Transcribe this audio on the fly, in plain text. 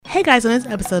Hey guys, in this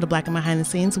episode of Black and Behind the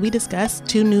Scenes, we discuss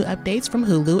 2 new updates from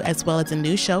Hulu as well as a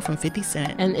new show from 50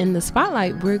 Cent. And in the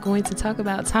spotlight, we're going to talk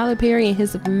about Tyler Perry and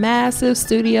his massive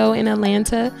studio in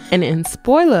Atlanta. And in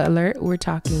spoiler alert, we're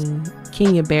talking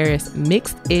Kenya Barris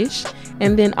Mixed-ish.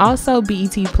 And then also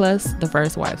BET Plus, The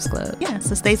First Wives Club. Yeah,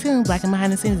 so stay tuned. Black and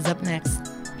Behind the Scenes is up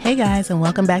next. Hey guys, and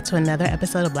welcome back to another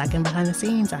episode of Black and Behind the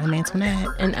Scenes. I'm Antoinette.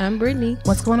 And I'm Brittany.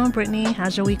 What's going on, Brittany?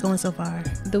 How's your week going so far?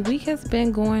 The week has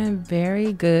been going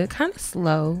very good. Kind of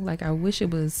slow. Like, I wish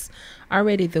it was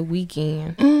already the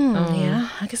weekend. Yeah,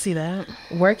 I can see that.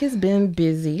 Work has been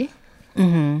busy.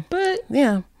 But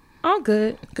Yeah. all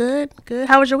good. Good.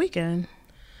 How was your weekend?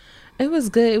 It was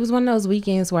good. It was one of those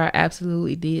weekends where I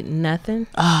absolutely did nothing.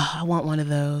 Oh, I want one of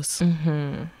those.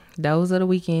 Those are the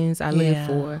weekends I live Yeah.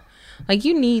 for. Like,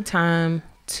 you need time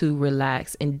to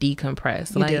relax and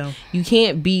decompress. You Like, do. you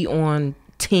can't be on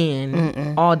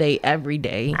 10 all day, every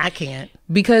day, I can't.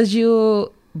 because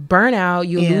you'll burn out.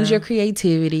 You'll Yeah. lose your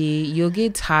creativity. You'll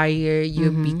get tired.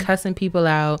 You'll be cussing people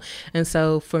out. And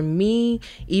so for me,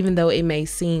 even though it may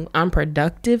seem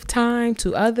unproductive time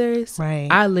to others, Right.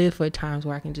 I live for times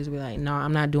where I can just be like, no,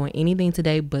 I'm not doing anything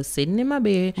today but sitting in my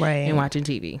bed Right. and watching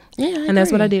TV. Yeah, And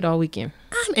that's what I did all weekend.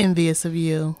 I'm envious of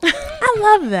you. I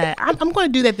love that. I'm going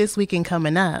to do that this weekend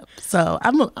coming up. So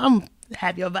I'm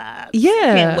have your vibes. Yeah.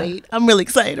 Can't wait. I'm really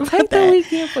excited about Take that. the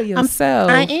weekend for yourself.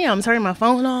 I am turning my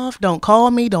phone off. Don't call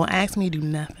me. Don't ask me. Do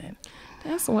nothing.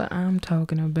 That's what I'm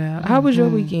talking about. How was your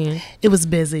weekend? It was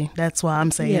busy. That's why I'm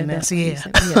saying that's this.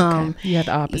 what you Yeah. said. Yeah, okay. You had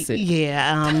the opposite.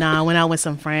 Yeah. No, I went out with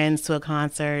some friends to a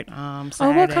concert. Oh,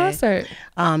 Saturday. what concert?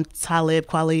 Talib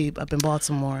Kweli up in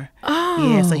Baltimore.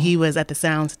 Oh. Yeah. So he was at the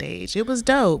soundstage. It was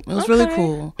dope. It was really Okay.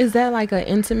 cool. Is that like an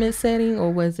intimate setting,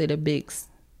 or was it a big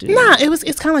studio? Nah, it's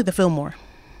kind of like the Fillmore.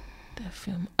 That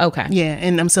film. Okay. Yeah,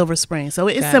 and Silver Spring. So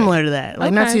it's Got similar to that.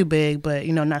 Like not Okay. too big, but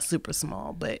not super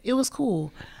small. But it was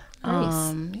cool.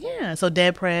 Nice. Yeah. So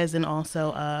Dead Prez and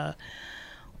also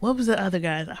what was the other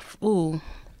guys?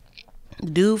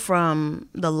 Dude from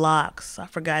The Locks. I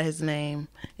forgot his name.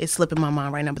 It's slipping my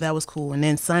mind right now, but that was cool. And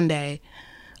then Sunday,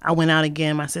 I went out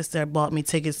again. My sister bought me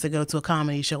tickets to go to a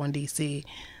comedy show in DC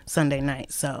Sunday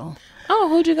night. So Oh,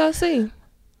 who'd you go see?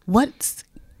 what's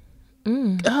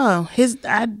some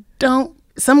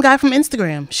guy from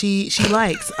Instagram she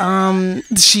likes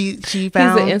she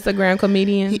found He's an Instagram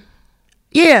comedian.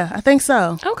 yeah, I think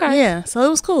so. Okay. Yeah, so it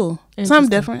was cool. Something Interesting.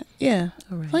 different. Yeah.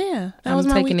 All right. So yeah, that I'm was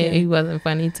my taking weekend. it. He wasn't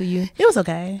funny to you. It was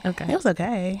okay. Okay. It was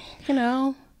okay.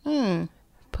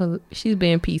 She's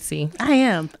being PC. I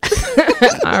am.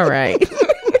 All right.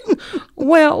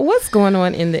 Well, what's going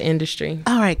on in the industry?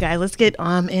 All right, guys, let's get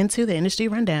into the industry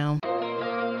rundown.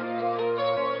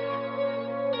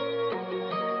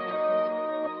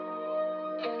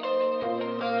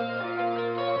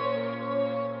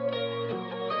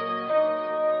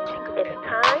 It's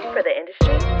time for the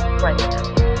industry rundown.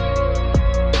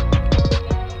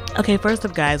 Okay, first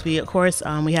up, guys, we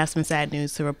have some sad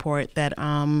news to report that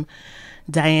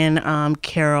Diane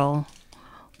Carroll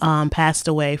passed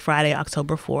away Friday,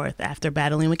 October 4th, after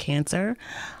battling with cancer.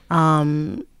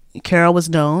 Carroll was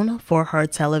known for her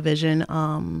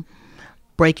television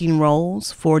breaking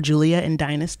roles for Julia in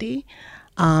Dynasty.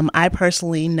 I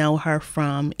personally know her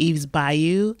from Eve's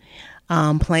Bayou,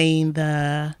 playing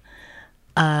the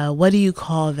what do you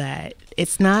call that?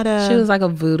 It's not She was like a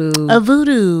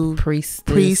voodoo priest,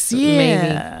 priest,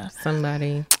 yeah. maybe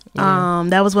somebody. Yeah.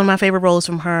 That was one of my favorite roles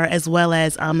from her, as well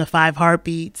as the 5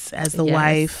 Heartbeats as the Yes.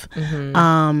 wife,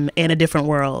 and A Different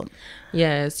World.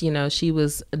 Yes, she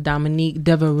was Dominique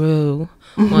Devereaux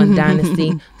on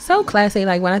Dynasty. So classy.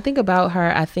 Like, when I think about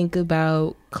her, I think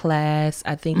about class.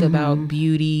 I think about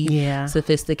beauty, Yeah.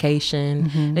 sophistication.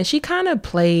 And she kind of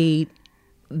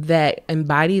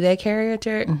embodied that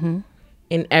character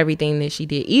in everything that she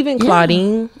did. Even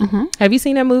Claudine. Have you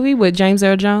seen that movie with James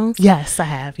Earl Jones? Yes, I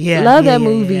have. Yeah, Love yeah, that yeah,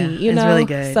 movie. yeah. It's really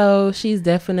good. So she's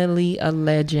definitely a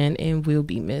legend and will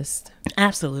be missed.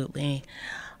 Absolutely.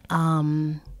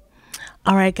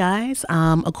 All right, guys.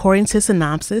 According to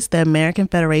Synopsis, the American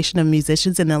Federation of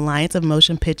Musicians and the Alliance of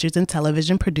Motion Pictures and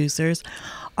Television Producers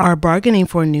are bargaining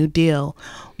for a new deal,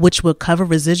 which will cover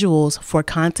residuals for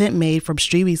content made from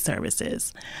streaming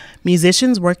services.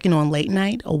 Musicians working on late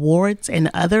night, awards, and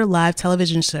other live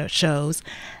television shows,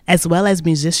 as well as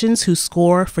musicians who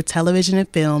score for television and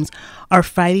films, are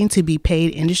fighting to be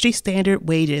paid industry standard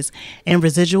wages and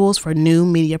residuals for new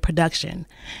media production,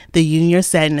 the union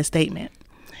said in a statement.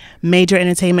 Major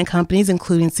entertainment companies,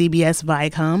 including CBS,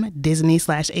 Viacom,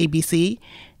 Disney/ABC,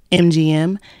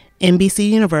 MGM, NBC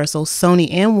Universal, Sony,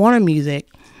 and Warner Music,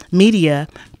 Media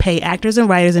pay actors and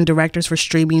writers and directors for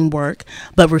streaming work,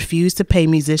 but refuse to pay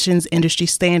musicians industry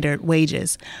standard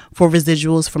wages for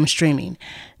residuals from streaming.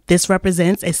 This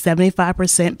represents a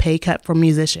 75% pay cut for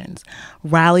musicians.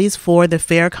 Rallies for the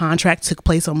fair contract took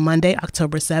place on Monday,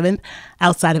 October 7th,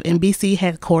 outside of NBC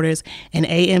headquarters and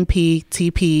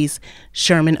AMPTP's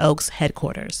Sherman Oaks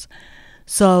headquarters.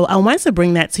 So I wanted to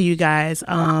bring that to you guys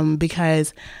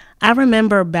because I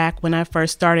remember back when I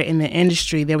first started in the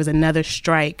industry, there was another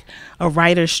strike, a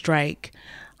writer's strike,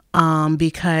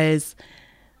 because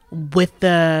with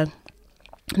the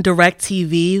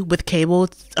DirecTV, with cable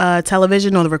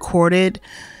television or the recorded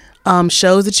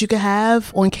shows that you could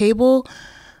have on cable,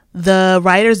 the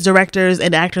writers, directors,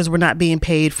 and actors were not being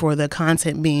paid for the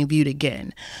content being viewed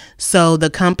again. So the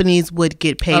companies would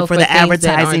get paid for the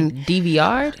advertising.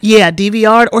 DVR'd? Yeah,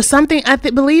 DVR'd or something. I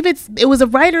believe it was a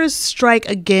writer's strike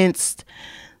against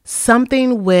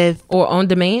something with... Or on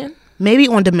demand? Maybe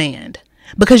on demand.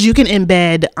 Because you can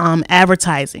embed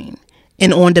advertising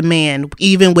in on demand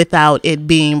even without it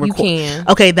being recorded. You can.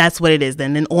 Okay, that's what it is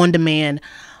then. An on demand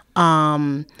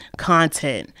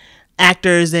content.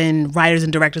 Actors and writers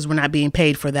and directors were not being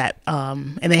paid for that,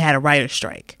 and they had a writer's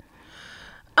strike.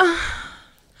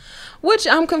 Which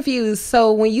I'm confused.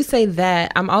 So when you say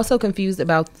that, I'm also confused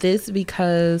about this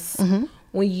because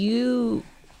when you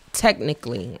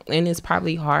technically, and it's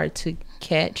probably hard to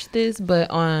catch this, but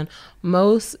on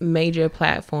most major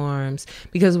platforms,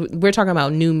 because we're talking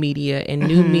about new media, and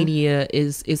new media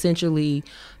is essentially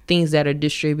things that are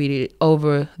distributed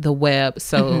over the web.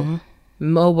 So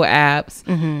mobile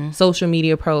apps, social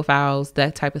media profiles,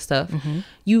 that type of stuff.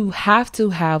 You have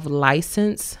to have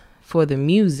license for the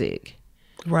music.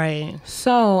 Right.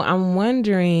 So I'm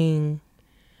wondering,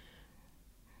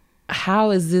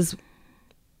 how are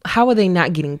they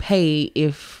not getting paid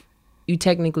if you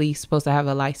technically supposed to have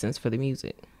a license for the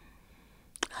music?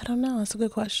 I don't know. That's a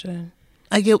good question.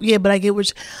 I get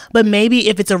but maybe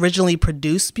if it's originally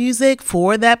produced music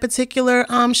for that particular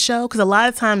show, because a lot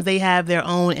of times they have their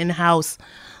own in-house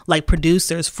like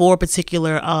producers for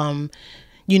particular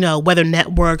whether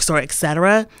networks or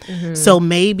etc. So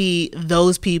maybe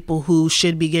those people who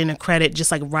should be getting a credit, just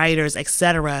like writers,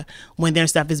 etc., when their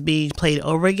stuff is being played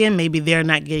over again, maybe they're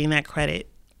not getting that credit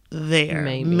there.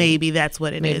 Maybe that's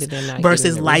what it is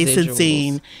versus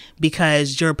licensing,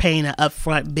 because you're paying an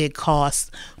upfront big cost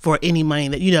for any money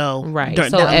that right.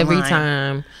 So every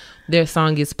time their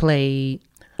song is played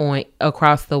on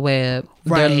across the web,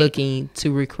 they're looking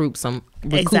to recoup some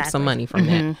money from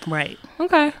that. Right.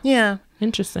 Okay. Yeah.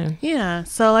 Interesting. Yeah.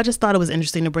 So I just thought it was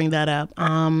interesting to bring that up.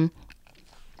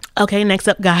 Okay, next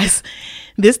up, guys.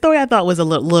 This story I thought was a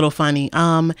little funny.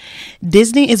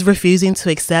 Disney is refusing to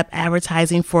accept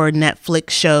advertising for Netflix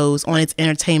shows on its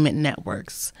entertainment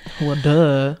networks. Well,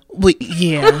 duh.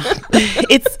 Yeah.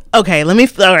 It's okay.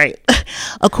 All right.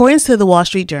 According to the Wall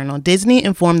Street Journal, Disney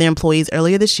informed their employees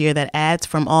earlier this year that ads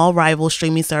from all rival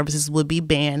streaming services would be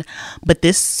banned, but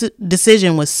this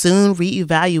decision was soon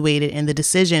reevaluated, and the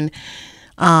decision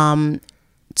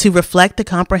to reflect the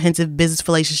comprehensive business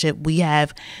relationship we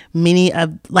have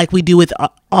like we do with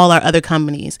all our other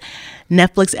companies.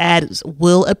 Netflix ads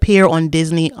will appear on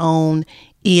Disney-owned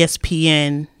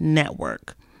ESPN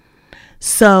network.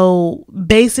 So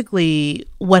basically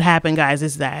what happened, guys,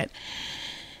 is that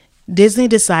Disney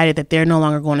decided that they're no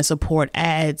longer going to support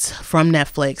ads from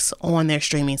Netflix on their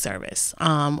streaming service,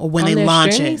 or when they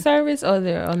launch it. On their streaming service, or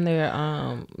on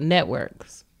their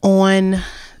networks? On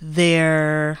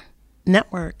their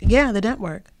network. Yeah, the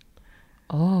network.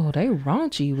 Oh, they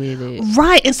raunchy with it.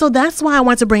 Right. And so that's why I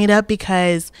want to bring it up,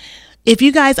 because if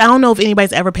you guys, I don't know if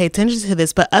anybody's ever paid attention to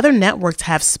this, but other networks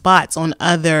have spots on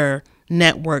other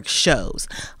network shows.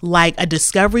 Like a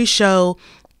Discovery show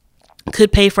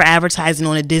could pay for advertising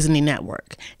on a Disney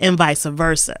network and vice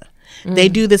versa. They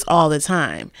do this all the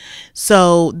time.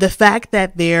 So the fact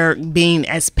that they're being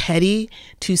as petty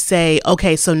to say,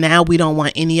 okay, so now we don't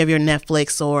want any of your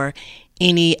Netflix or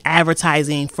any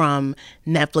advertising from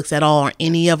Netflix at all, or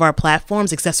any of our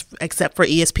platforms except for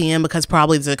ESPN, because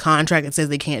probably there's a contract that says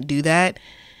they can't do that,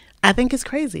 I think it's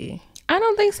crazy. I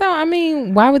don't think so. I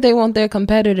mean, why would they want their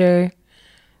competitor,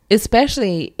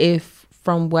 especially if,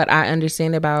 from what I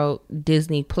understand about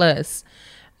Disney Plus,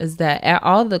 is that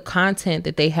all the content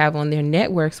that they have on their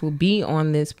networks will be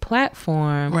on this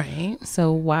platform. Right.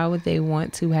 So why would they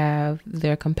want to have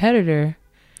their competitor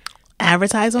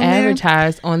advertise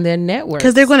on their network?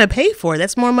 Because they're going to pay for it.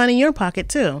 That's more money in your pocket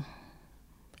too.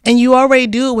 And you already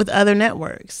do it with other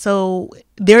networks. So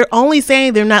they're only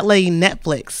saying they're not letting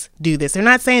Netflix do this. They're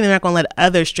not saying they're not going to let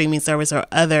other streaming service or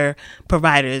other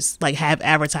providers like have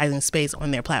advertising space on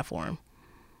their platform.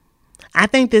 I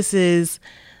think this is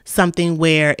something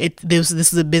where this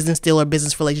is a business deal or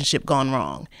business relationship gone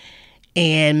wrong,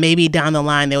 and maybe down the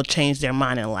line they'll change their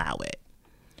mind and allow it.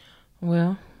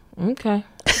 Well, okay.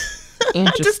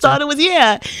 I just thought it was,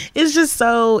 it's just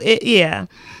so,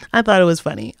 I thought it was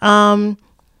funny.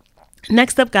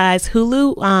 Next up, guys,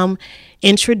 Hulu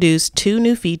introduced 2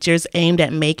 new features aimed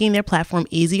at making their platform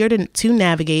easier to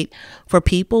navigate for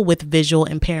people with visual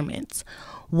impairments.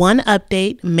 One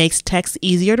update makes text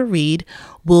easier to read,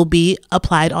 will be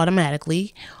applied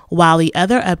automatically, while the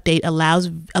other update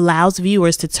allows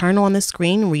viewers to turn on the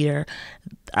screen reader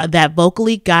that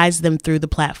vocally guides them through the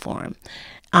platform.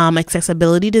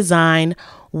 Accessibility design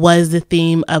was the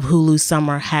theme of Hulu's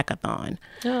summer hackathon.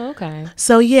 Oh, okay.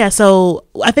 So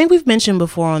I think we've mentioned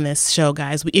before on this show,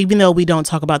 guys, even though we don't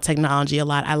talk about technology a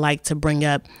lot, I like to bring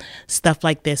up stuff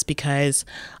like this because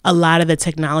a lot of the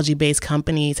technology-based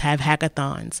companies have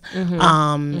hackathons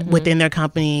within their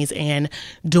companies. And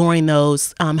during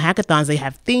those hackathons, they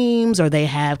have themes or they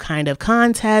have kind of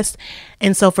contests.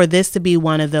 And so for this to be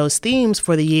one of those themes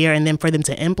for the year and then for them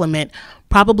to implement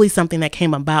probably something that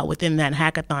came about within that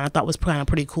hackathon, I thought was kind of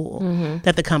pretty cool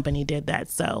that the company did that.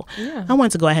 So I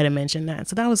wanted to go ahead and mention that.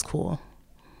 So that was cool.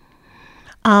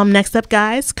 Next up,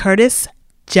 guys, Curtis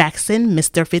Jackson,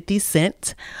 Mr. 50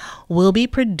 Cent, will be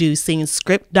producing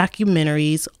script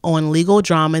documentaries on legal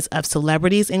dramas of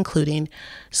celebrities including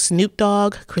Snoop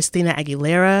Dogg, Christina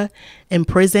Aguilera,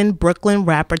 imprisoned Brooklyn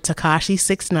rapper Tekashi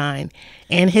 6ix9ine,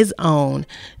 and his own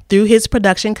through his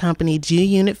production company G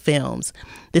Unit Films.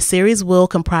 The series will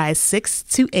comprise 6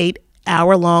 to 8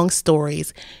 hour-long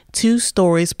stories, 2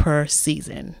 stories per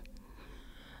season.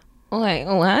 Wait,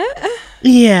 what?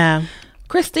 Yeah.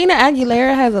 Christina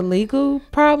Aguilera has a legal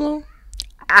problem?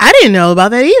 I didn't know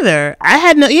about that either.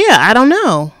 I don't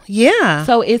know. Yeah.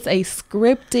 So it's a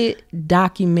scripted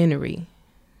documentary.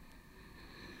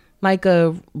 Like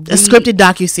a scripted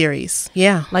docuseries.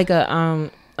 Yeah. Like a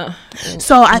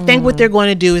So I think what they're going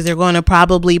to do is they're going to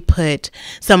probably put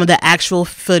some of the actual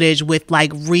footage with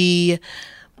like reenactments.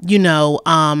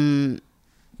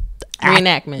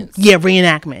 Yeah,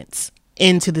 reenactments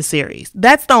into the series.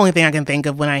 That's the only thing I can think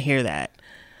of when I hear that.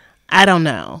 I don't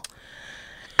know.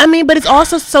 I mean, but it's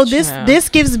also so this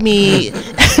gives me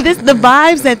the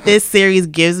vibes that this series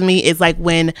gives me is like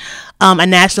when a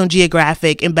National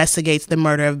Geographic investigates the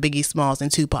murder of Biggie Smalls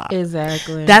and Tupac.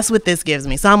 Exactly. That's what this gives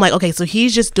me. So I'm like, okay, so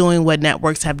he's just doing what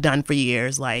networks have done for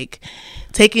years, like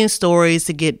taking stories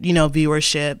to get,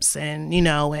 viewerships and,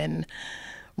 and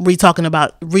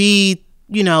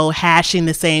hashing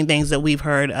the same things that we've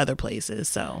heard other places.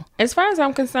 So as far as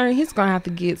I'm concerned, he's going to have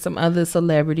to get some other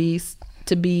celebrities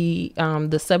to be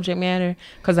the subject matter,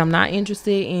 because I'm not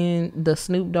interested in the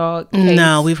Snoop Dogg case.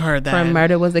 No, we've heard that. From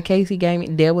Murder Was the Case he gave me.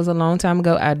 That was a long time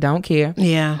ago. I don't care.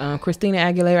 Yeah. Christina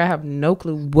Aguilera, I have no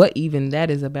clue what even that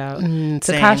is about.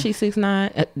 Tekashi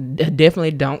 6ix9ine,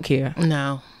 definitely don't care.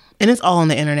 No. And it's all on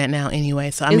the internet now anyway.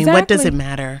 So, I mean, what does it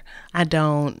matter? I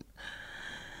don't.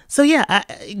 So, yeah,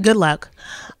 good luck.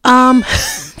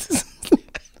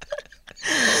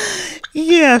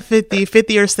 Yeah,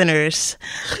 50 are sinners.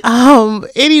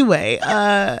 Anyway,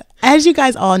 as you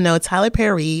guys all know, Tyler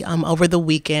Perry over the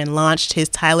weekend launched his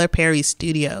Tyler Perry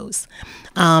Studios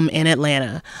in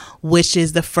Atlanta, which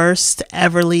is the first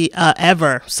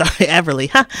first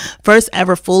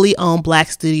ever fully owned Black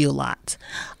studio lot.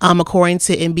 According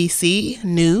to NBC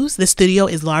News, the studio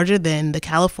is larger than the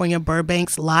California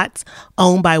Burbank's lots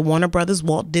owned by Warner Brothers,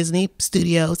 Walt Disney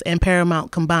Studios, and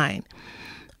Paramount combined.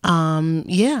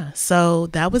 So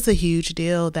that was a huge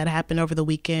deal that happened over the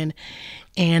weekend,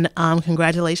 and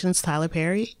congratulations, Tyler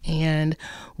Perry, and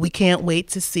we can't wait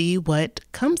to see what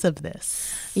comes of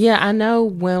this. Yeah, I know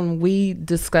when we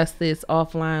discussed this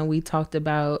offline, we talked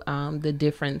about the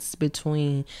difference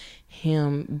between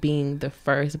him being the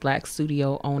first Black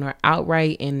studio owner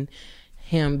outright and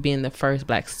him being the first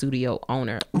Black studio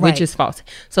owner, which is false.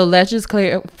 So let's just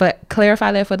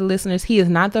clarify that for the listeners. He is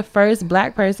not the first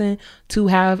Black person to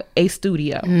have a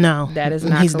studio. No, that is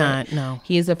not. He's correct. not. No,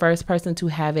 he is the first person to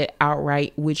have it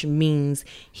outright, which means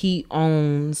he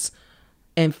owns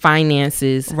and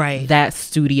finances that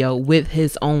studio with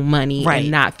his own money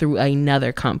and not through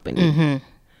another company. Mm-hmm.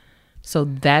 So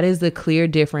that is the clear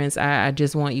difference. I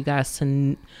just want you guys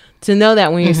to know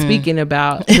that when you're speaking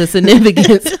about the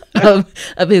significance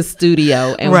of his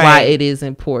studio and why it is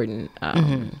important.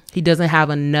 He doesn't have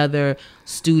another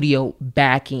studio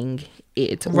backing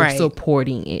it or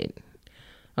supporting it.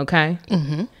 Okay?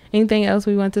 Mm-hmm. Anything else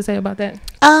we want to say about that?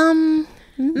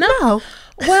 No.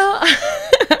 Well,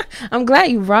 I'm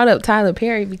glad you brought up Tyler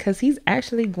Perry because he's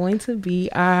actually going to be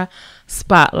our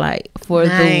spotlight for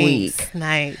the week.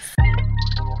 Nice.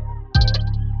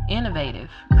 innovative,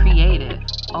 creative,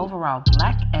 overall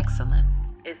Black excellence.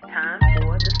 It's time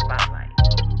for the spotlight.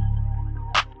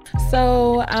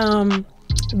 So,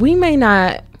 we may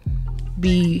not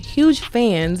be huge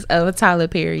fans of Tyler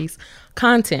Perry's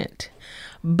content,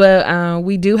 but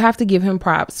we do have to give him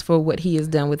props for what he has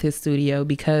done with his studio,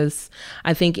 because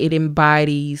I think it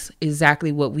embodies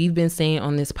exactly what we've been saying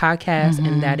on this podcast,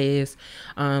 and that is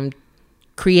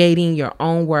creating your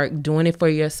own work, doing it for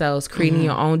yourselves, creating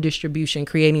your own distribution,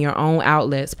 creating your own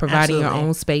outlets, providing your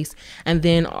own space. And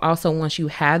then also, once you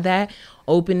have that,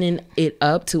 opening it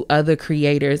up to other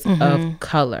creators of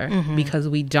color, because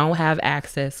we don't have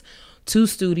access to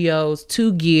studios,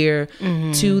 to gear,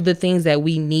 to the things that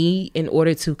we need in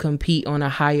order to compete on a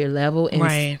higher level.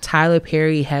 And Tyler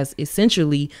Perry has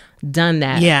essentially done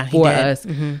that for us.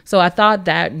 So I thought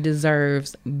that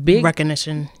deserves big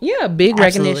recognition. Yeah, big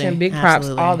recognition, big props,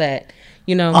 all that.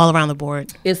 You know, all around the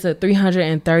board. It's a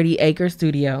 330-acre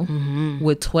studio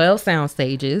with 12 sound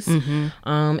stages.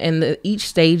 And each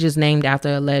stage is named after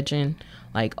a legend,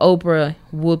 like Oprah,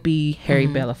 Whoopi, Harry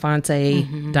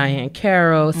Belafonte, Diane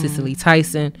Carroll, Cicely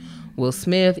Tyson, Will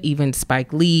Smith, even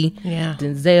Spike Lee,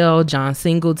 Denzel, John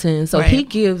Singleton. So he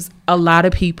gives a lot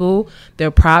of people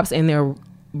their props and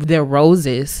their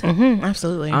roses.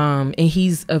 Absolutely. And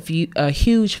he's a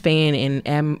huge fan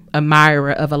and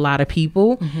admirer of a lot of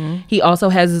people. He also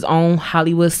has his own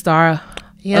Hollywood star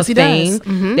of fame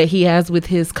that he has with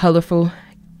his colorful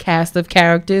cast of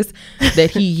characters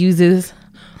that he uses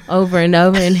over and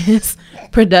over in his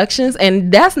productions. And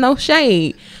that's no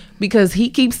shade, because he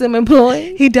keeps them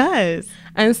employed. He does.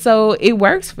 And so it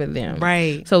works for them.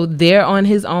 Right. So they're on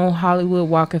his own Hollywood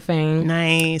Walk of Fame.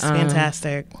 Nice.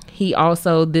 Fantastic.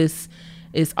 This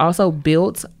is also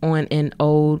built on an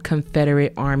old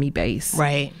Confederate Army base.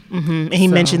 Right. And he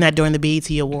mentioned that during the BET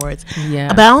Awards. Yeah.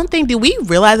 But I don't think, did we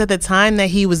realize at the time that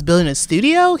he was building a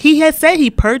studio? He had said he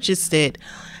purchased it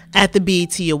at the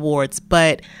BET Awards,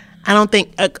 but I don't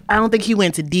think he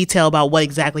went into detail about what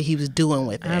exactly he was doing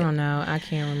with it. I don't know. I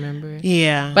can't remember.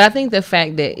 Yeah. But I think the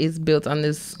fact that it's built on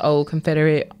this old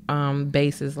Confederate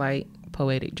base is like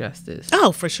poetic justice.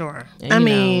 Oh, for sure. And, I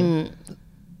mean,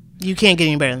 you can't get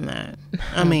any better than that.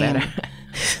 I mean,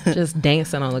 just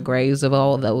dancing on the graves of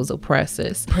all those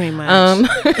oppressors. Pretty much.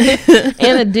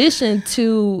 In addition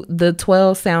to the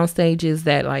 12 sound stages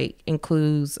that like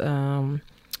includes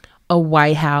a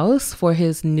White House for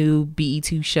his new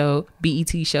BET show,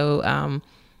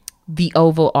 The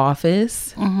Oval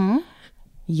Office.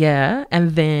 Yeah.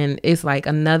 And then it's like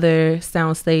another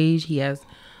soundstage. He has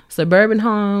suburban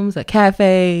homes, a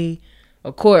cafe,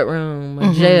 a courtroom,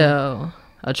 a jail,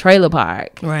 a trailer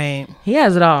park. Right. He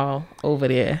has it all over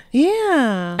there.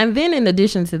 Yeah. And then in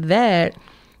addition to that,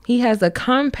 he has a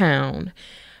compound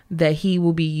that he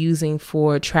will be using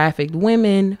for trafficked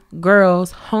women,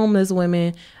 girls, homeless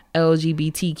women,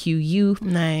 LGBTQ youth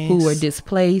who are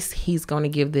displaced. He's going to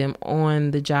give them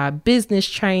on-the-job business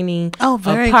training,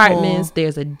 apartments. Cool.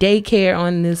 There's a daycare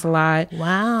on this lot.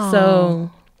 Wow.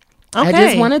 So I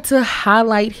just wanted to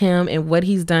highlight him and what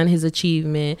he's done, his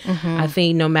achievement. I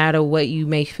think no matter what you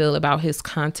may feel about his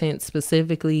content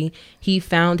specifically, he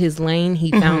found his lane.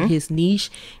 He found his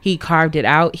niche. He carved it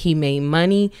out. He made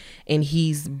money, and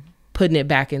he's putting it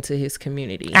back into his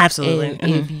community. Absolutely.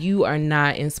 And if you are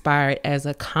not inspired as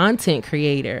a content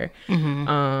creator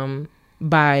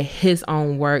by his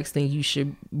own works, then you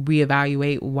should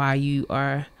reevaluate why you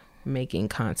are making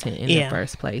content in the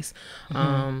first place.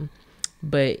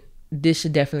 But this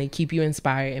should definitely keep you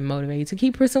inspired and motivated to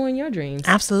keep pursuing your dreams.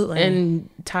 Absolutely. And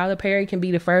Tyler Perry can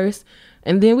be the first,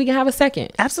 and then we can have a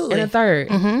second. Absolutely. And a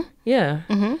third. Yeah.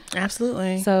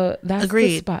 Absolutely. So that's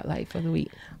the spotlight for the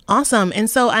week. Awesome. And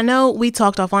so I know we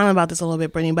talked offline about this a little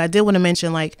bit, Brittany, but I did want to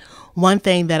mention like one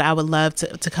thing that I would love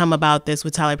to come about this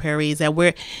with Tyler Perry is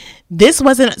that this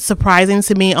wasn't surprising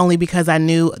to me only because I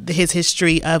knew his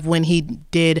history of when he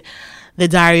did The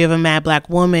Diary of a Mad Black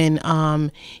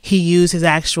Woman. He used his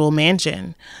actual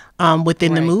mansion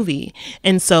within the movie.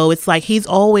 And so it's like he's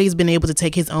always been able to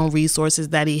take his own resources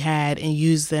that he had and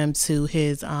use them to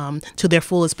his to their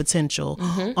fullest potential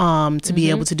to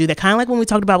be able to do that. Kind of like when we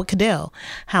talked about with Cadell,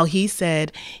 how he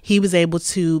said he was able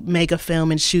to make a film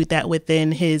and shoot that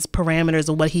within his parameters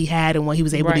of what he had and what he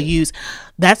was able to use.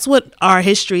 That's what our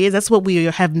history is. That's what we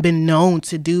have been known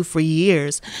to do for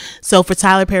years. So for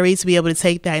Tyler Perry to be able to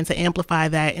take that and to amplify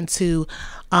that into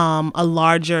a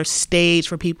larger stage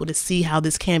for people to see how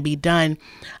this can be done,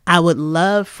 I would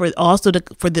love for also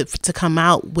to come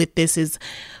out with this is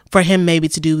for him maybe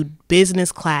to do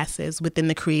business classes within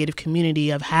the creative community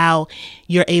of how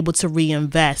you're able to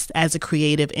reinvest as a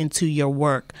creative into your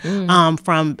work,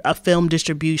 from a film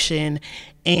distribution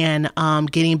and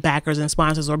getting backers and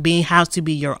sponsors, or being how to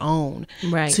be your own,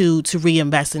 right, to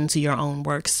reinvest into your own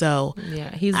work. So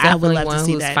yeah, he's definitely one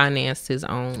who's financed his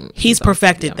own. He's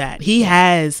perfected that. He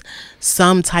has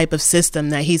some type of system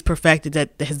that he's perfected,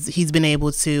 that he's been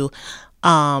able to,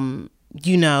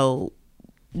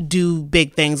 do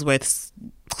big things with,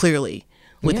 clearly,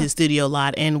 with his studio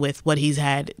lot and with what he's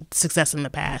had success in the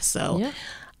past. So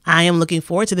I am looking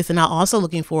forward to this, and I'm also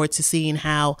looking forward to seeing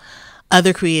how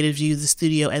other creatives use the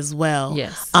studio as well.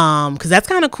 Yes. Because that's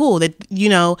kind of cool that,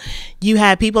 you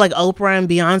had people like Oprah and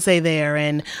Beyonce there,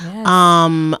 and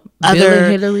Bill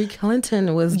and Hillary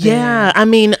Clinton was there. Yeah, I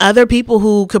mean, other people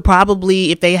who could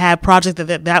probably, if they have projects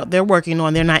that they're working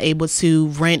on, they're not able to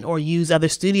rent or use other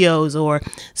studios or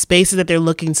spaces that they're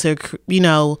looking to,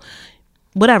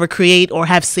 create or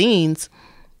have scenes.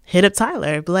 Hit up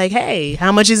Tyler, be like, hey,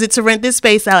 how much is it to rent this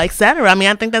space out, etc. I mean,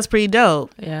 I think that's pretty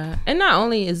dope. Yeah, and not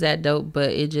only is that dope,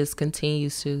 but it just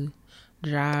continues to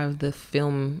drive the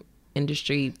film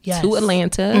industry to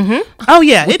Atlanta. Mm-hmm. Oh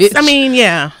yeah, it's. I mean,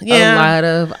 yeah. A lot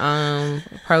of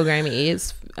programming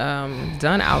is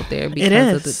done out there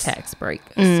because of the tax break.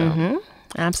 Mm-hmm. So.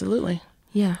 Absolutely.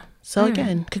 Yeah. So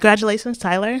again, congratulations,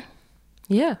 Tyler.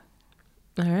 Yeah.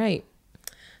 All right.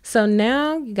 So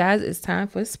now, you guys, it's time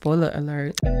for spoiler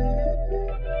alert.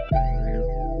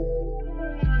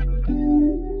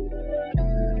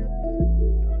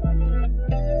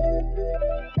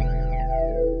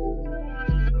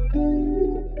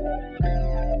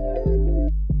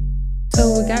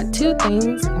 So we got two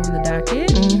things on the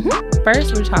docket. Mm-hmm.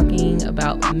 First, we're talking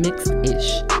about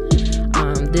Mixed-ish.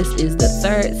 This is the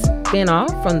third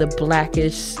spinoff from the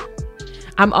Blackish.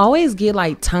 I'm always get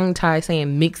like tongue tied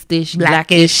saying Mixed-ish,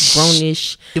 Blackish,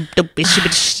 Grownish.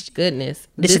 Goodness.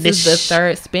 This is the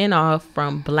third spinoff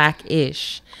from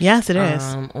Blackish. Yes, it is.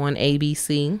 On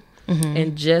ABC. Mm-hmm.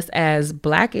 And just as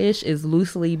Blackish is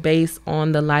loosely based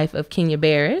on the life of Kenya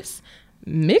Barris,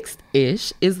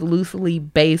 Mixed-ish is loosely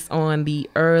based on the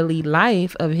early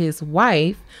life of his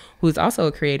wife, who is also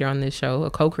a creator on this show,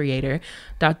 a co-creator,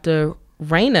 Dr.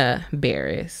 Raina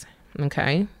Barris.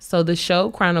 Okay, so the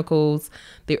show chronicles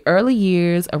the early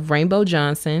years of Rainbow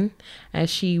Johnson as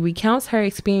she recounts her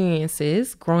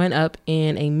experiences growing up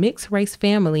in a mixed race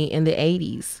family in the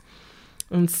 80s.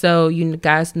 And so you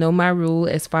guys know my rule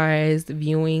as far as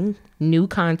viewing new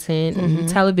content, new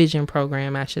television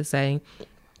program, I should say.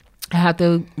 I have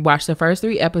to watch the first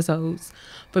 3 episodes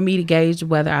for me to gauge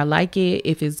whether I like it,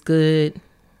 if it's good,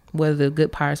 what are the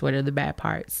good parts, what are the bad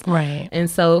parts. Right. And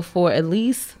so for at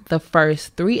least the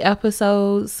first 3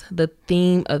 episodes, the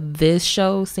theme of this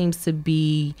show seems to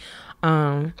be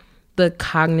the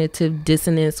cognitive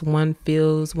dissonance one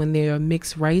feels when they're a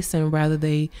mixed race and whether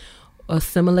they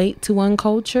assimilate to one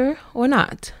culture or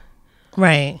not.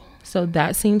 Right. So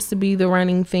that seems to be the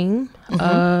running theme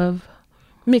of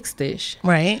Mixed-ish.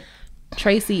 Right.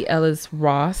 Tracy Ellis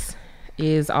Ross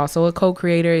is also a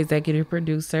co-creator, executive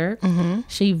producer.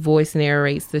 She voice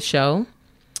narrates the show.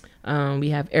 We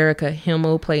have Erica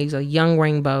Himmel plays a young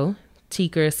Rainbow.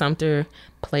 Tika Sumter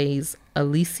plays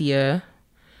Alicia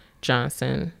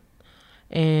Johnson.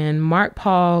 And Mark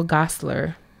Paul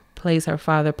Gosselaar plays her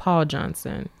father, Paul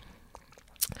Johnson.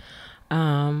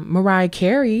 Mariah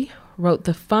Carey wrote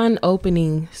the fun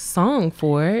opening song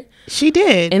for it. She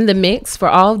did. In the mix for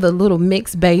all the little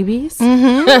mixed babies.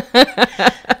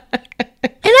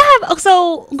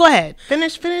 So go ahead.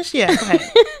 Finish. Yeah, go ahead.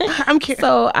 I'm curious.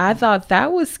 So I thought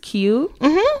that was cute.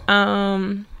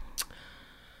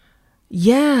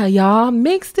 Yeah, y'all,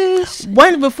 Mixed-ish.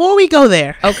 Before we go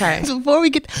there. Okay. Before we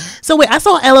get. So wait, I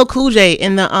saw LL Cool J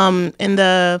in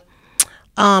the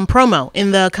promo,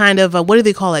 in the kind of what do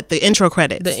they call it? The intro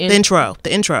credits. The intro.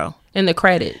 In the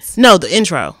credits. No, the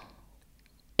intro.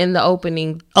 In the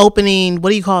opening. What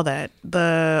do you call that?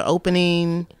 The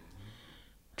opening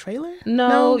trailer?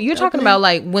 No, you're talking about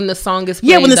like when the song is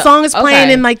playing. Yeah, when the song is playing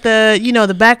in like the,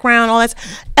 the background, all that.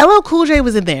 LL Cool J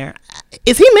was in there.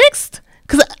 Is he mixed?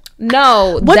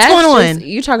 No, what's going on?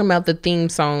 You're talking about the theme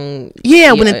song.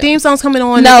 Yeah, when the theme song's coming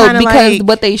on. No, because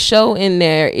what they show in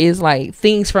there is like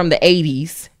things from the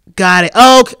 80s. Got it.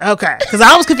 Okay. Because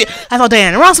I was confused. I saw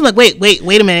Diana Ross. I'm like, wait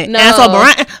a minute. No. And I saw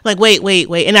Brian. Like,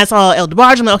 wait. And I saw El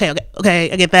DeBarge. I'm like,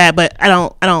 okay, I get that, but I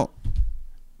don't.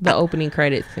 The opening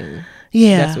credits scene.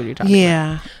 Yeah, that's what you're talking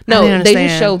about. No, they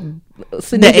just show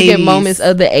significant moments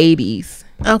of the 80s.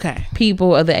 Okay,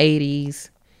 people of the 80s.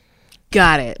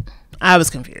 Got it. I was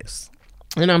confused.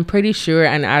 And I'm pretty sure,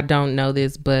 and I don't know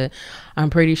this, but I'm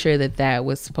pretty sure that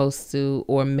was supposed to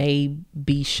or may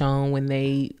be shown when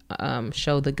they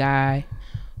show the guy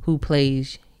who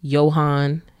plays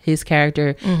Johan, his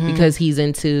character, because he's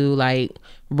into like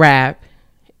rap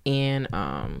and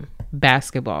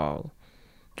basketball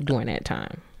during that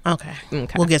time. Okay.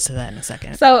 We'll get to that in a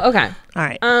second. So, okay. All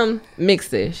right.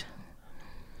 Mixed-ish.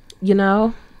 You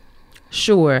know,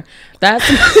 sure. That's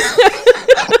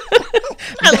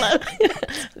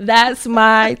that's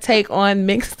my take on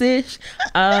Mixed-ish.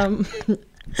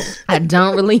 I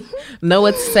don't really know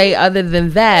what to say other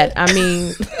than that. I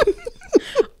mean,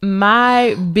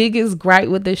 my biggest gripe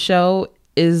with the show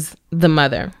is the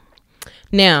mother.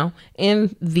 Now,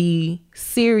 in the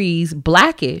series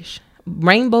Blackish,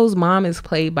 Rainbow's mom is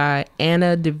played by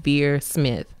Anna Deavere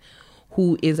Smith,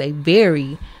 who is a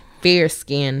very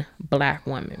fair-skinned black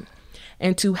woman.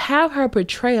 And to have her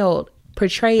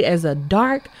portrayed as a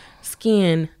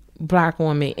dark-skinned black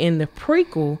woman in the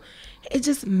prequel, it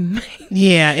just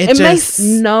makes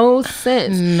no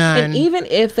sense. None. And even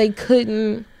if they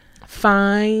couldn't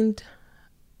find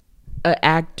an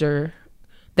actor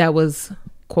that was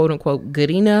quote unquote good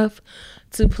enough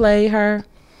to play her,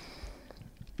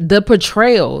 the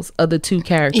portrayals of the two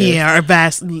characters are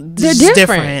vast. They're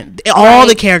different. All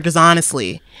the characters,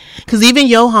 honestly, because even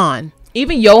Johan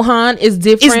is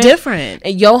different. It's different.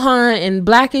 And Johan in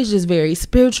Blackish is very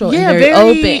spiritual and very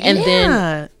open. And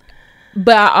then,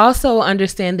 but I also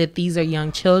understand that these are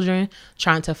young children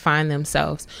trying to find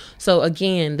themselves. So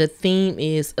again, the theme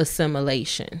is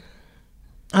assimilation.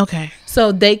 Okay.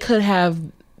 So they could have,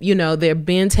 they're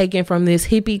being taken from this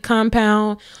hippie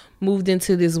compound, moved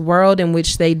into this world in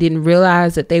which they didn't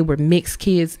realize that they were mixed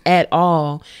kids at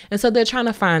all. And so they're trying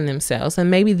to find themselves. And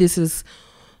maybe this is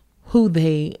who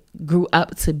they grew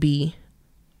up to be.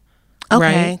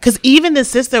 Okay. Because even the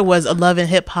sister was a Love and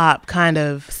Hip Hop kind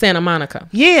of. Santa Monica.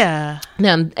 Yeah.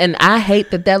 Now, and I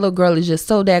hate that little girl is just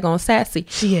so daggone sassy.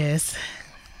 She is.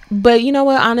 But you know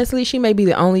what? Honestly, she may be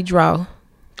the only draw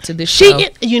to this show.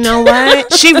 You know what?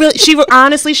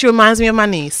 Honestly, she reminds me of my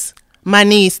niece. My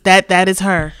niece, that is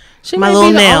her. She my might little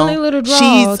be the nail. only little draw.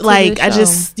 She's to like,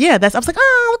 this show. I was like,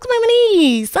 oh, look at my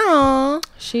niece. Oh,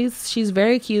 she's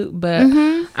very cute, but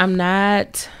I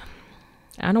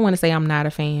don't want to say I'm not a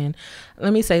fan.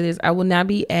 Let me say this: I will not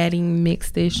be adding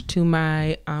Mixed-ish to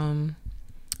my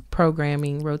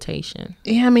programming rotation.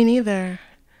 Yeah, me neither.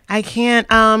 I can't.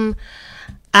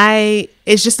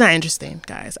 It's just not interesting,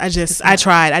 guys. I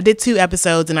tried. I did 2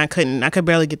 episodes and I could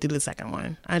barely get through the second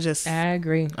one. I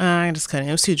agree. I just couldn't.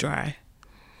 It was too dry.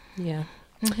 Yeah.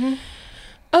 Mm-hmm.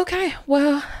 Okay.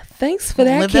 Well, thanks for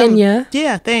that, Kenya.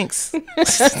 Yeah, thanks.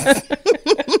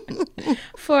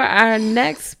 For our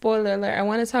next spoiler alert, I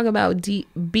want to talk about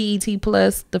BET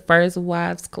Plus, The First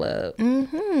Wives Club.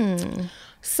 Mm-hmm.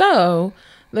 So,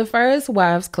 The First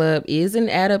Wives Club is an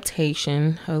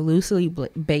adaptation, a loosely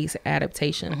based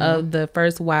adaptation of the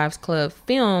First Wives Club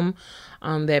film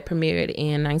that premiered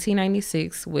in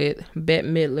 1996 with Bette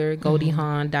Midler, Goldie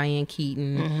Hawn, Diane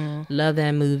Keaton. Love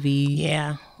that movie.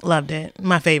 Yeah, loved it.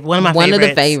 My favorite. One of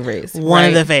the favorites. One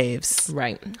of the faves.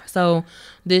 Right. So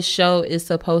this show is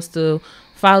supposed to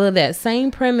follow that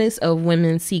same premise of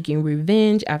women seeking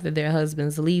revenge after their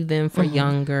husbands leave them for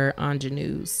younger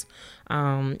ingenues.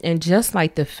 And just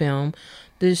like the film,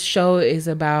 this show is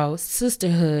about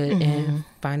sisterhood and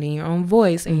finding your own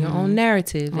voice and your own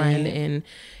narrative and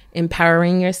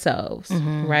empowering yourselves,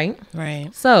 right? Right.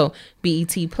 So,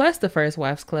 BET Plus, The First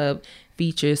Wives Club,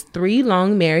 features 3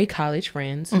 long married college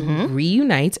friends who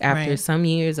reunite after some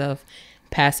years of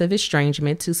passive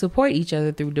estrangement to support each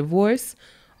other through divorce,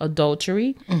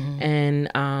 adultery, and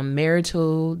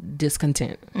marital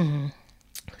discontent.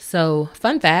 So,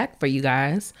 fun fact for you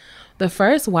guys, The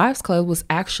First Wives Club was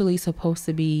actually supposed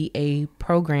to be a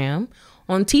program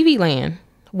on TV Land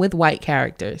with white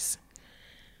characters.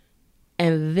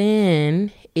 And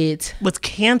then it was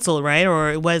canceled, right?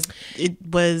 Or it wasn't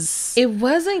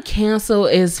canceled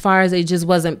as far as it just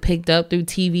wasn't picked up through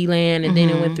TV Land, and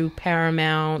then it went through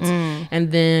Paramount,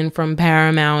 and then from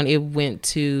Paramount it went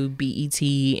to BET,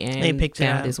 and they picked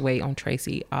found its way on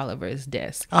Tracy Oliver's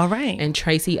desk. All right. And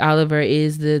Tracy Oliver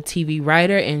is the TV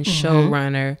writer and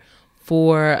showrunner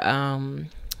for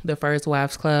The First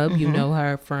Wives Club. You know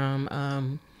her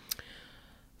from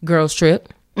Girls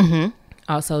Trip.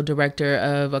 Also director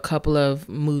of a couple of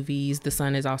movies. The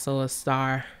Son is also a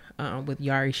star with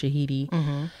Yari Shahidi.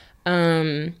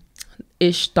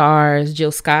 It stars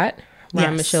Jill Scott,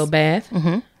 Ryan Michelle Bath,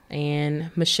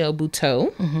 and Michelle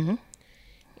Buteau.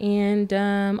 And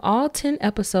all 10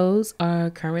 episodes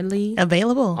are currently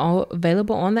available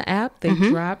on the app. They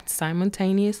dropped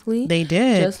simultaneously. They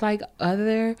did. Just like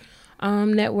other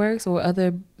networks or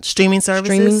other streaming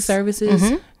services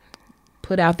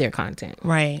put out their content.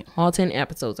 Right. All 10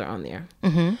 episodes are on there.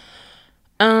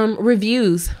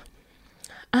 Reviews.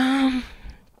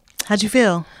 How'd you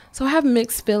feel? So I have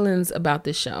mixed feelings about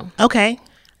this show. Okay.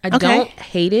 I don't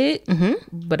hate it,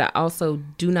 but I also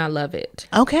do not love it.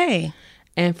 Okay.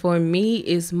 And for me,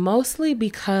 it's mostly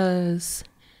because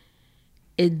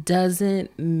it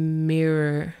doesn't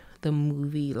mirror the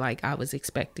movie like I was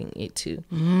expecting it to.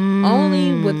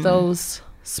 Only with those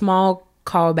small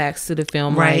callbacks to the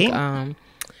film. Right. Like,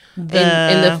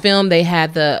 in the film, they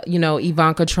had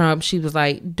Ivanka Trump. She was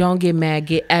like, "Don't get mad,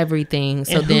 get everything."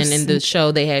 So then in the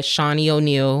show, they had Shawnee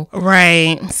O'Neal.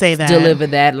 Right. Say that. Deliver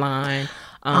that line.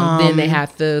 Then they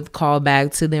have to call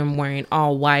back to them wearing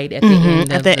all white at the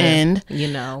end. At the end,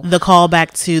 the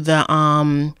callback to the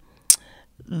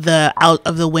out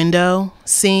of the window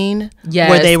scene,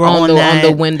 where they were on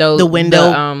the window.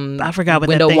 I forgot what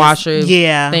window that thing washer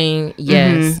thing.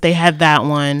 Yes, they had that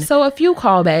one. So a few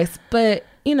callbacks, but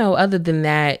other than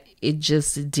that, it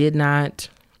just did not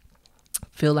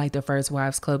feel like the First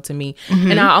Wives Club to me.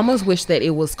 And I almost wish that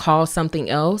it was called something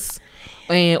else.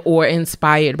 Or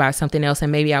inspired by something else,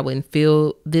 and maybe I wouldn't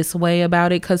feel this way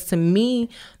about it, because to me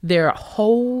there are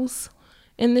holes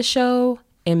in the show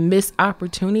and missed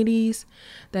opportunities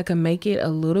that can make it a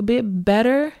little bit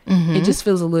better. It just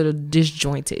feels a little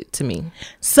disjointed to me.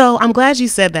 So I'm glad you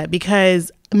said that, because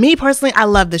me personally, I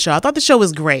love the show. I thought the show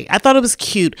was great. I thought it was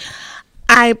cute.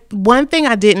 One thing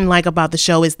I didn't like about the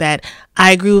show is that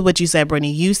I agree with what you said,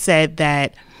 Brittany. You said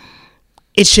that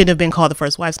it shouldn't have been called the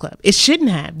First Wives Club. It shouldn't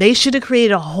have. They should have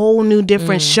created a whole new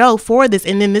different show for this.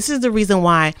 And then this is the reason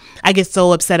why I get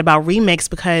so upset about remakes,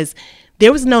 because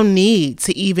there was no need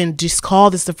to even just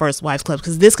call this the First Wives Club,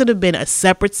 because this could have been a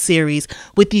separate series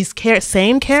with these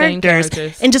same characters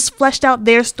and just fleshed out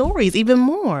their stories even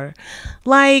more.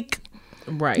 Like,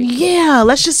 right. Yeah,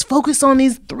 let's just focus on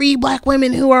these 3 black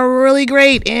women who are really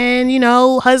great and,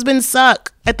 husbands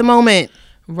suck at the moment.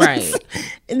 Right.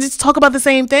 And just talk about the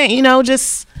same thing,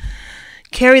 just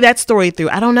carry that story through.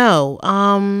 I don't know.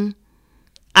 I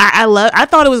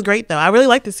thought it was great though. I really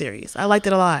liked the series. I liked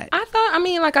it a lot.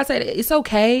 Like I said, it's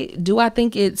okay. Do I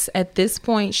think it's at this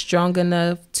point strong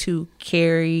enough to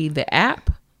carry the app?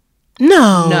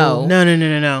 No.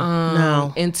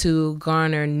 And to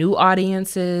garner new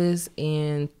audiences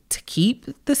and to keep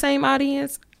the same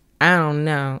audience? I don't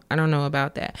know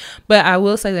about that. But I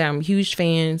will say that I'm huge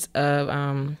fans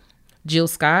of Jill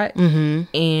Scott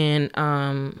and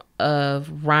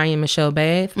of Ryan Michelle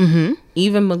Bath.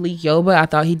 Even Malik Yoba, I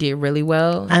thought he did really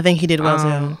well. I think he did well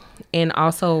too. And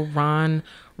also Ron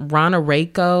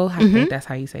Arako, I think that's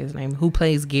how you say his name, who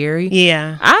plays Gary.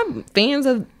 Yeah. I'm fans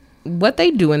of what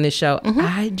they do in this show.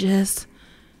 I just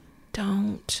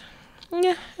don't.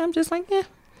 Yeah, I'm just like, yeah.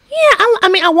 Yeah,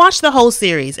 I watched the whole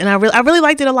series and I really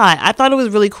liked it a lot. I thought it was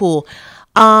really cool.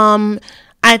 I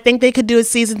think they could do a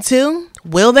season 2.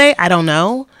 Will they? I don't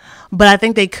know, but I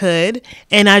think they could.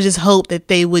 And I just hope that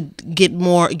they would get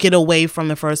away from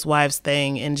the First Wives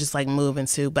thing and just like move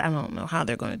into. But I don't know how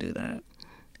they're going to do that,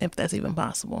 if that's even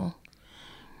possible.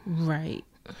 Right.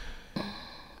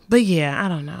 But yeah, I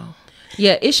don't know.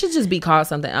 Yeah, it should just be called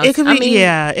something else. It could be.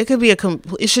 It could be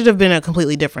it should have been a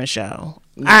completely different show.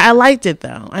 I liked it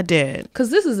though. I did.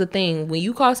 Because this is the thing: when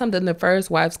you call something the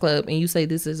First Wives Club and you say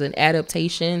this is an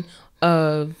adaptation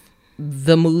of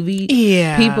the movie,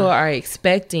 people are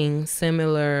expecting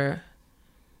similar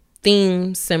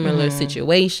themes, similar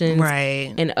situations,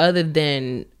 right? And other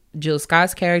than Jill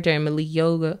Scott's character and Malik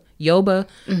Yoba,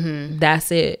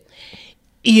 that's it.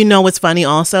 You know what's funny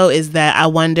also is that I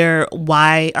wonder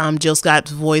why Jill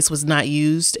Scott's voice was not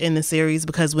used in the series,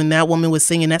 because when that woman was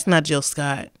singing, that's not Jill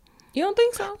Scott. You don't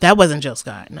think so? That wasn't Jill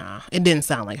Scott. Nah, it didn't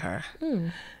sound like her.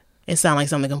 It sounded like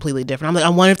something completely different. I'm like, I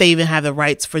wonder if they even have the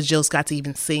rights for Jill Scott to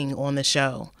even sing on the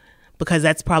show, because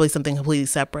that's probably something completely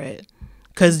separate.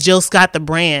 Because Jill Scott, the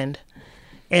brand,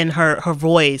 and her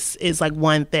voice is like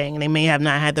one thing, and they may have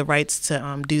not had the rights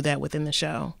to do that within the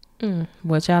show.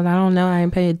 Well, child, I don't know. I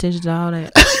ain't paying attention to all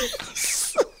that.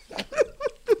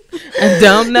 I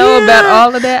don't know about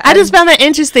all of that. I just found that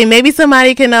interesting. Maybe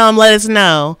somebody can let us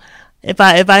know if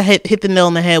I hit the nail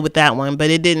on the head with that one. But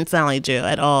it didn't sound like Jill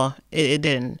at all. It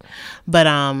didn't. But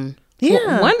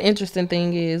yeah. One interesting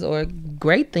thing is, or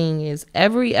great thing is,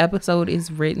 every episode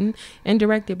is written and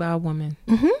directed by a woman.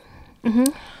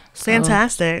 So,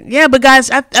 fantastic. Yeah, but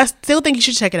guys, I still think you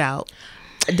should check it out.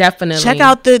 Definitely. Check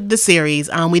out the series.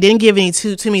 We didn't give any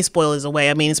too many spoilers away.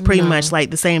 I mean, it's pretty much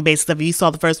like the same basic stuff. If you saw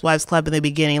the First Wives Club in the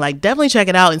beginning, like definitely check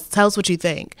it out and tell us what you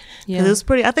think. Yeah. It was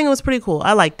pretty. I think it was pretty cool.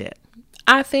 I liked it.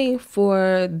 I think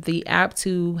for the app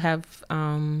to have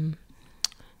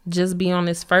just be on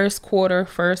this first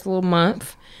little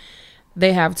month,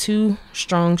 they have 2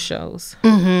 strong shows.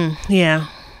 Mm-hmm. Yeah,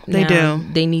 they do.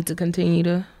 They need to continue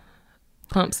to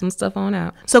pump some stuff on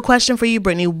out. So question for you,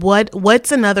 Brittany,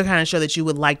 what's another kind of show that you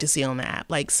would like to see on the app?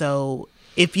 Like, so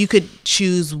if you could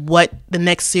choose what the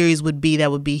next series would be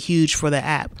that would be huge for the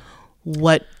app,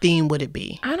 what theme would it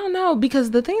be? I don't know,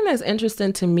 because the thing that's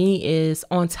interesting to me is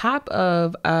on top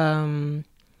of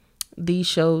these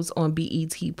shows on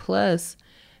BET Plus,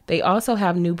 they also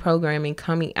have new programming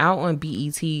coming out on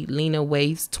BET. Lena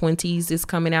Waithe's 20s is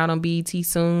coming out on BET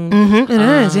soon. Mm-hmm, it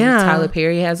is, yeah. Tyler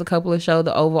Perry has a couple of shows,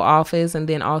 The Oval Office, and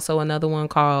then also another one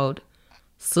called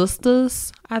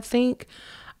Sisters, I think.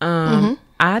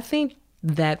 I think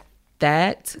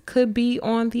that could be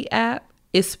on the app.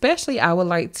 Especially, I would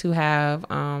like to have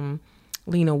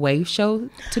Lena Waithe's show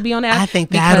to be on the app. I think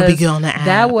that'll be good on the app.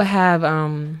 That will have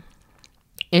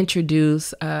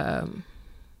introduce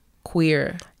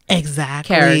queer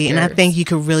exactly characters. And I think you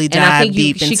could really dive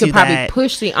deep into that. She could probably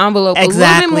push the envelope a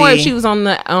little bit more if she was on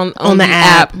the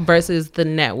app versus the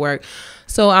network.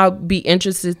 So I'll be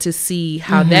interested to see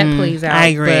how that plays out.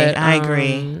 I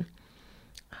agree.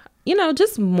 You know,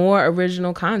 just more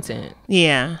original content.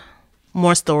 Yeah.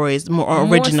 More stories, more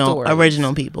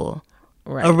original people.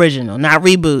 Right. Original, not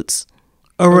reboots.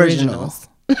 Originals.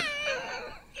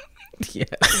 Yeah.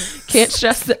 Can't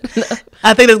stress that enough.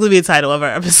 I think that's going to be the title of our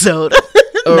episode.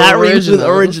 Not reboots,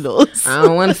 originals. I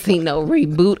don't want to see no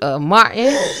reboot of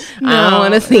Martin. I don't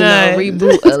want to see no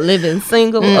reboot of Living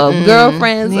Single, of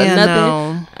Girlfriends, or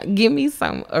nothing. No. Give me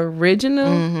some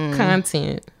original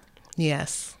content.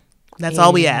 Yes. That's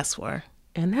all we ask for.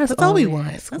 And that's all we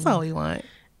want. That's all we want.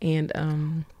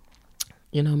 And,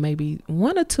 you know, maybe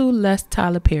 1 or 2 less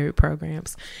Tyler Perry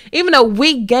programs. Even though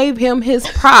we gave him his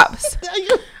props.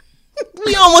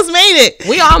 We almost made it.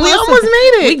 We almost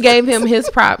made it. We gave him his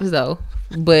props, though.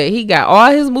 But he got all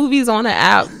his movies on the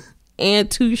app and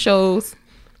 2 shows.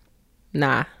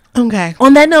 Nah. Okay.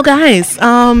 On that note, guys,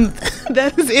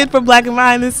 that is it for Black and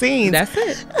Behind the Scenes. That's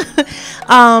it.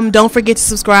 Don't forget to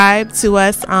subscribe to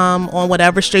us on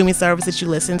whatever streaming service that you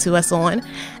listen to us on,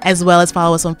 as well as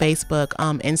follow us on Facebook,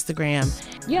 Instagram.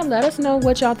 Yeah, let us know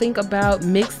what y'all think about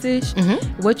Mixed-ish.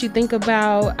 What you think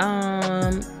about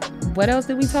what else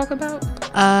did we talk about?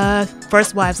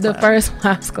 First Wives Club. The First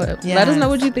Wives Club. Yes. Let us know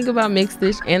what you think about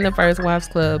Mixed-ish and the First Wives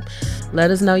Club. Let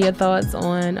us know your thoughts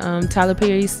on Tyler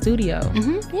Perry's studio.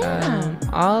 Yeah.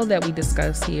 All that we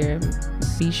discussed here.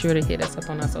 Be sure to hit us up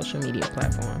on our social media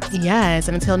platforms. Yes,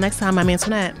 and until next time, I'm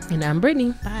Antoinette. And I'm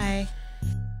Brittany. Bye.